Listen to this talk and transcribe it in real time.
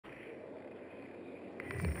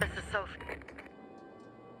This is Sophie.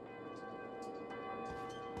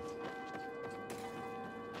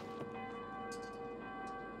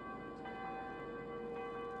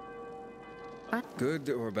 What? Good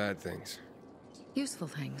or bad things? Useful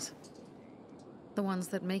things. The ones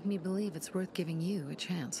that make me believe it's worth giving you a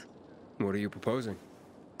chance. What are you proposing?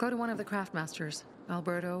 Go to one of the craftmasters,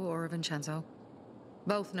 Alberto or Vincenzo.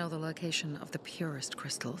 Both know the location of the purest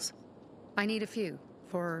crystals. I need a few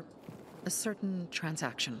for a certain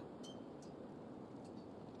transaction.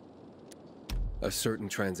 A certain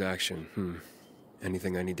transaction,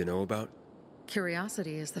 Anything I need to know about?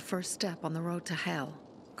 Curiosity is the first step on the road to hell,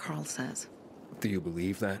 Carl says. Do you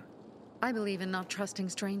believe that? I believe in not trusting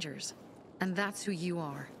strangers, and that's who you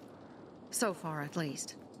are. So far, at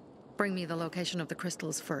least. Bring me the location of the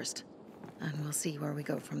crystals first, and we'll see where we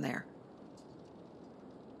go from there.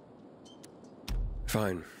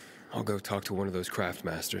 Fine. I'll go talk to one of those craft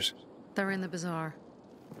masters. They're in the bazaar.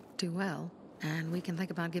 Do well, and we can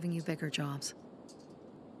think about giving you bigger jobs.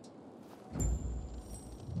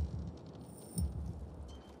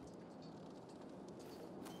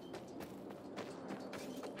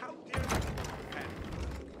 How dare you?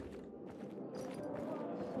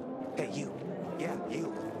 Hey, you. Yeah,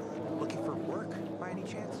 you. Looking for work, by any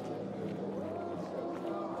chance?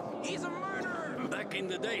 He's a murderer! Back in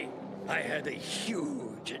the day, I had a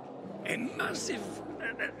huge, a massive,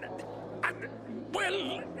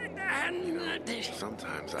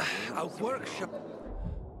 Sometimes a workshop.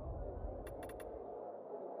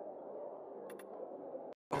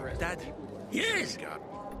 Dad? Yes!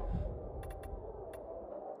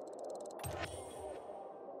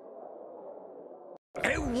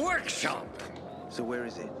 A workshop! So where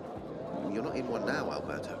is it? You're not in one now,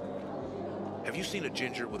 Alberto. Have you seen a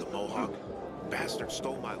ginger with a mohawk? Bastard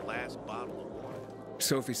stole my last bottle of water.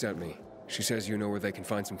 Sophie sent me. She says you know where they can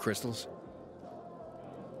find some crystals?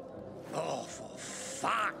 Oh, for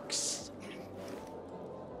fuck's...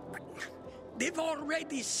 They've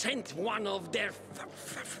already sent one of their...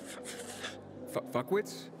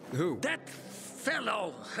 Fuckwits? Who? That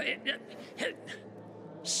fellow...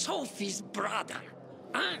 Sophie's brother.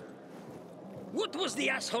 Huh? What was the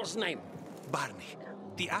asshole's name? Barney.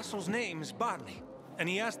 The asshole's name is Barney. And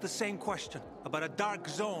he asked the same question about a dark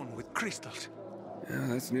zone with crystals. Yeah,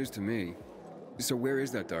 that's news to me. So where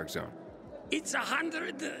is that dark zone? It's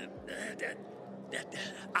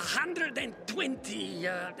 120...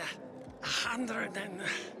 100 and...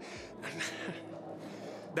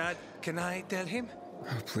 Dad, can I tell him?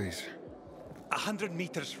 Oh, please. 100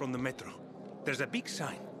 meters from the metro. There's a big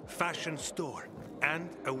sign, fashion store, and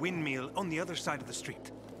a windmill on the other side of the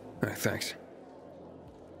street. All right, thanks.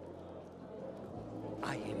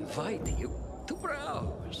 I invite you to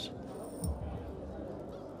browse.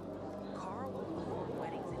 Carl won't hold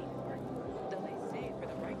weddings anymore, though they say for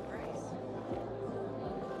the right price.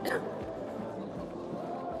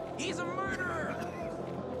 He's a murderer!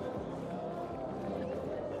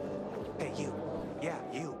 Hey, you. Yeah,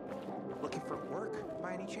 you. Looking for work,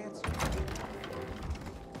 by any chance?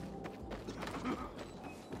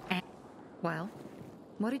 Well,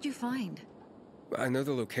 what did you find? I know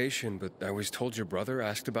the location, but I was told your brother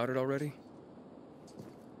asked about it already.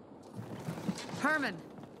 Herman!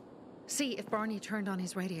 See if Barney turned on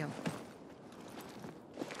his radio.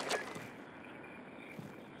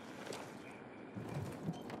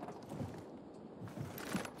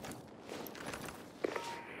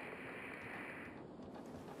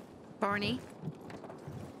 Barney?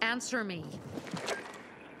 Answer me.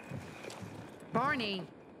 Barney!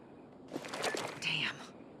 Damn.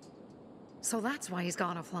 So that's why he's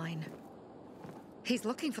gone offline. He's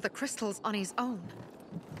looking for the crystals on his own.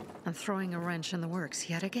 And throwing a wrench in the works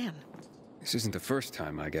yet again. This isn't the first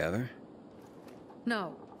time, I gather.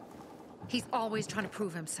 No. He's always trying to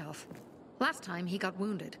prove himself. Last time he got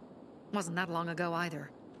wounded. Wasn't that long ago either.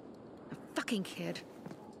 A fucking kid.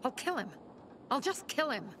 I'll kill him. I'll just kill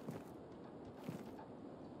him.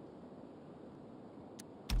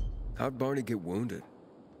 How'd Barney get wounded?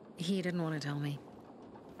 He didn't want to tell me.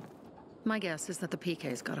 My guess is that the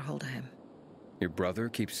PK's got a hold of him. Your brother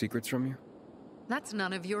keeps secrets from you? That's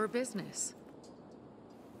none of your business.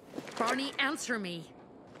 Barney, answer me.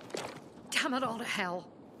 Damn it all to hell.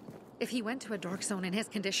 If he went to a dark zone in his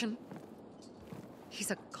condition, he's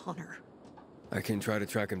a goner. I can try to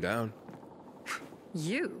track him down.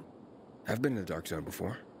 You? I've been in the dark zone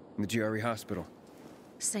before. In the GRE hospital.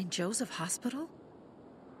 St. Joseph Hospital?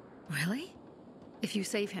 Really? If you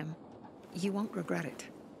save him, you won't regret it.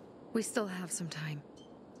 We still have some time.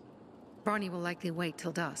 Barney will likely wait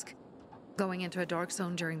till dusk. Going into a dark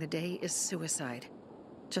zone during the day is suicide.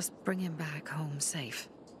 Just bring him back home safe.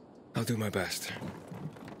 I'll do my best.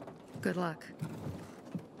 Good luck.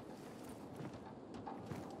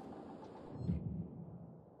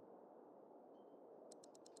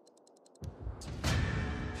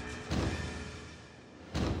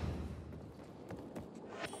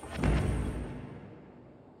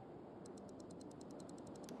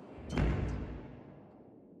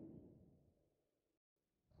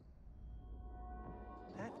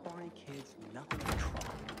 That Barney kid's nothing to try.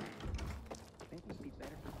 Think it'd be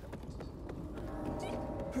better to go.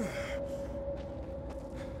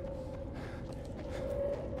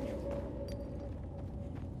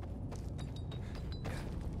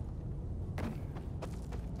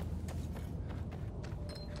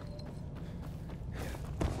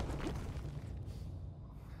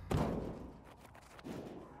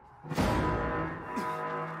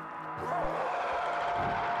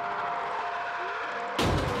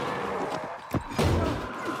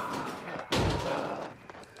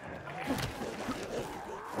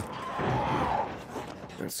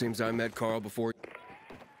 It seems I met Carl before.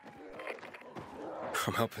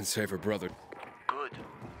 I'm helping save her brother. Good.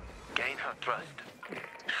 Gain her trust.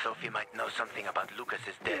 Sophie might know something about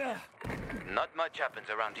Lucas's death. Not much happens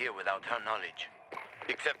around here without her knowledge.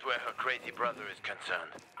 Except where her crazy brother is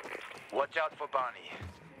concerned. Watch out for Barney.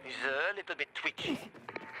 He's a little bit twitchy.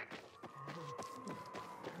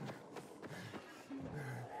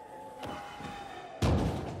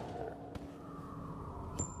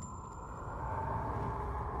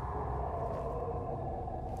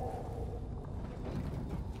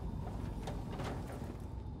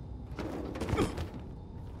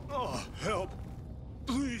 Help!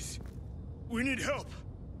 Please! We need help!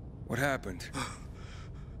 What happened?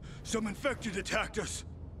 Some infected attacked us.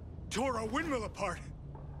 Tore our windmill apart.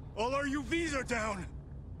 All our UVs are down.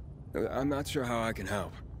 I'm not sure how I can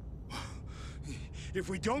help. If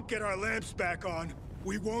we don't get our lamps back on,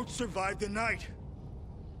 we won't survive the night.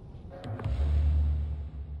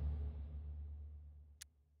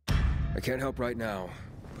 I can't help right now,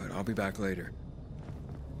 but I'll be back later.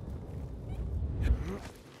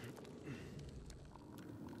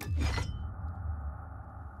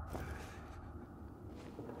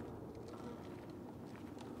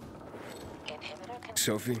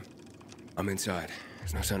 Sophie, I'm inside.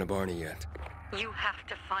 There's no sign of Barney yet. You have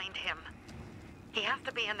to find him. He has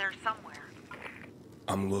to be in there somewhere.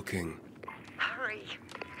 I'm looking. Hurry.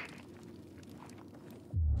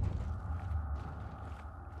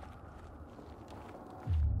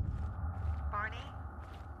 Barney?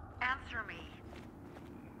 Answer me.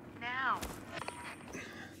 Now.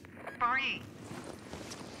 Barney.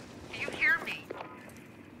 Do you hear me?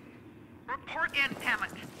 Report in, damn it.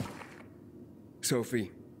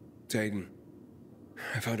 Sophie, it's Aiden.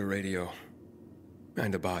 I found a radio.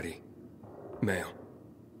 And a body. Male.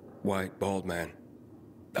 White, bald man.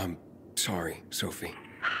 I'm sorry, Sophie.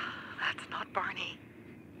 That's not Barney.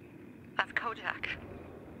 That's Kojak.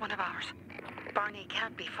 One of ours. Barney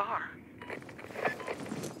can't be far.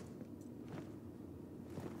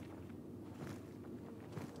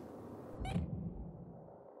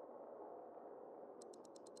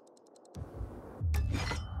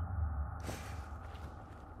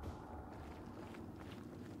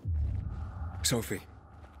 Sophie,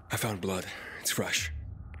 I found blood. It's fresh.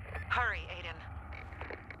 Hurry, Aiden.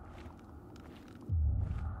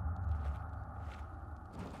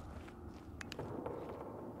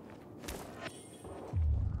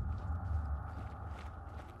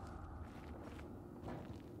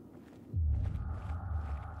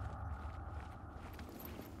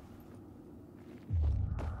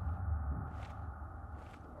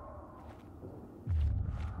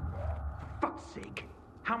 For fuck's sake.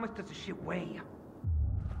 How much does the shit weigh?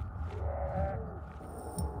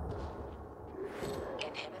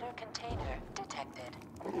 Inhibitor container detected.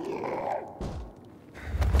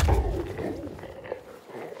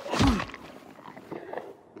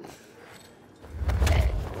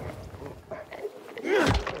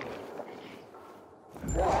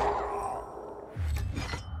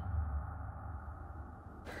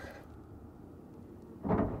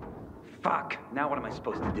 Fuck. Now what am I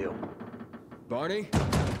supposed to do? Barney?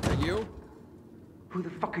 Are you? Who the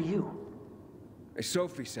fuck are you?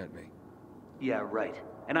 Sophie sent me. Yeah, right.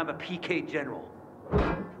 And I'm a PK general.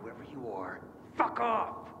 Whoever you are, fuck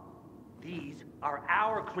off! These are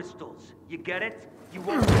our crystals. You get it? You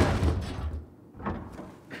won't...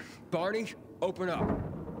 Barney, open up.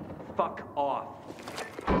 Fuck off.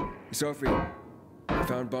 Sophie, I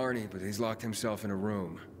found Barney, but he's locked himself in a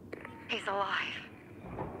room. He's alive.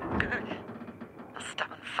 Good. A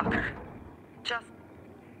stubborn fucker. Just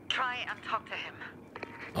try and talk to him.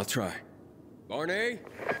 I'll try. Barney?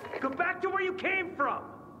 Go back to where you came from!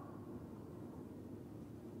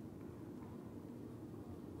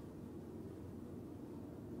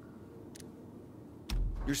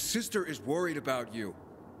 Your sister is worried about you.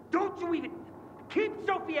 Don't you even... Keep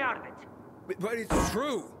Sophie out of it! But it's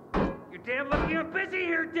true! You're damn lucky I'm busy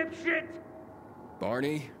here, dipshit!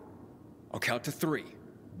 Barney, I'll count to 3.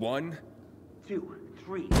 1... 2,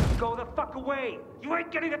 3. Go the fuck away! You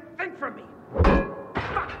ain't getting a thing from me!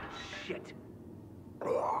 Fuck! Shit!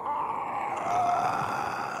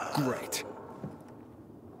 Great.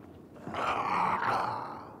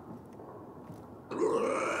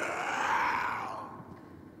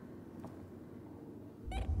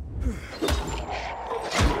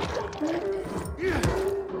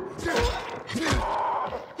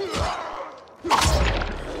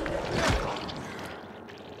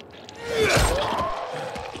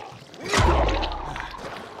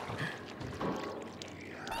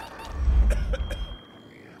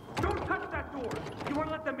 Don't touch that door! You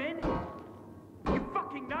wanna let them in? You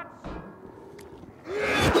fucking nuts?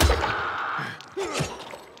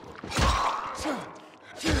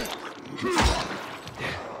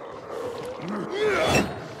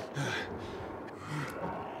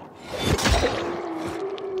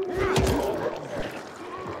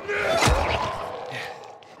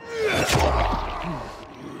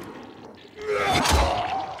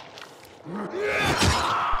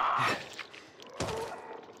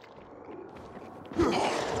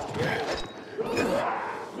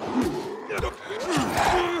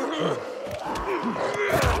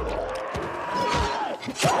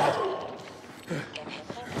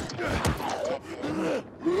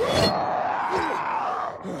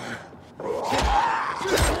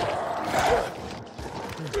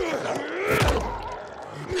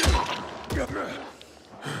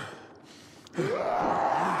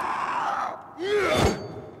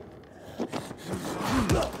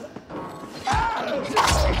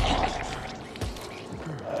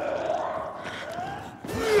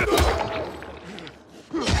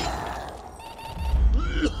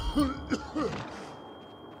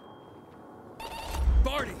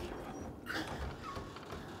 Barney!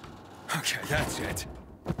 Okay, that's it.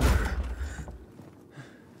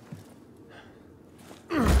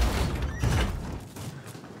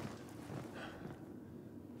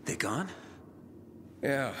 They gone?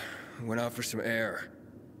 Yeah, went out for some air.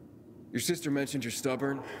 Your sister mentioned you're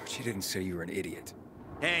stubborn, but she didn't say you were an idiot.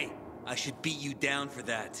 Hey, I should beat you down for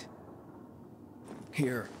that.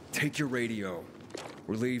 Here, take your radio.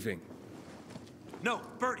 We're leaving. No,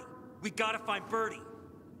 Birdie. We gotta find Birdie.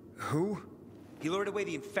 Who? He lured away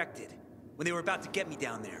the infected when they were about to get me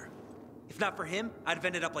down there. If not for him, I'd have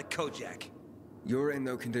ended up like Kojak. You're in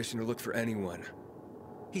no condition to look for anyone.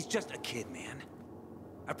 He's just a kid, man.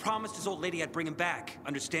 I promised his old lady I'd bring him back,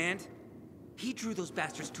 understand? He drew those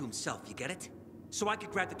bastards to himself, you get it? So I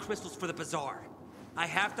could grab the crystals for the bazaar. I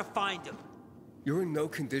have to find him. You're in no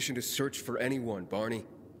condition to search for anyone, Barney.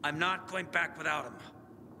 I'm not going back without him.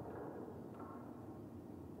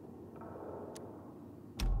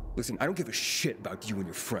 Listen, I don't give a shit about you and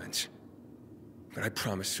your friends. But I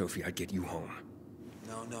promised Sophie I'd get you home.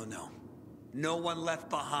 No, no, no. No one left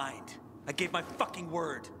behind. I gave my fucking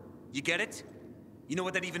word. You get it? You know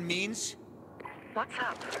what that even means? What's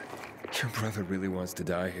up? Your brother really wants to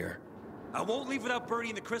die here. I won't leave without Birdie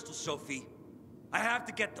and the crystals, Sophie. I have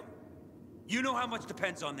to get them. You know how much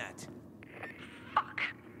depends on that. Fuck.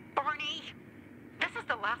 Barney! This is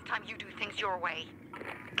the last time you do things your way.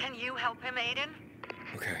 Can you help him, Aiden?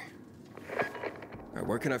 Okay. All right,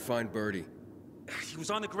 where can I find Birdie? He was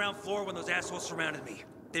on the ground floor when those assholes surrounded me.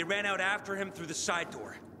 They ran out after him through the side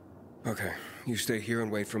door. Okay, you stay here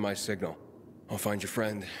and wait for my signal. I'll find your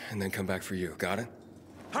friend and then come back for you. Got it?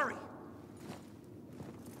 Hurry!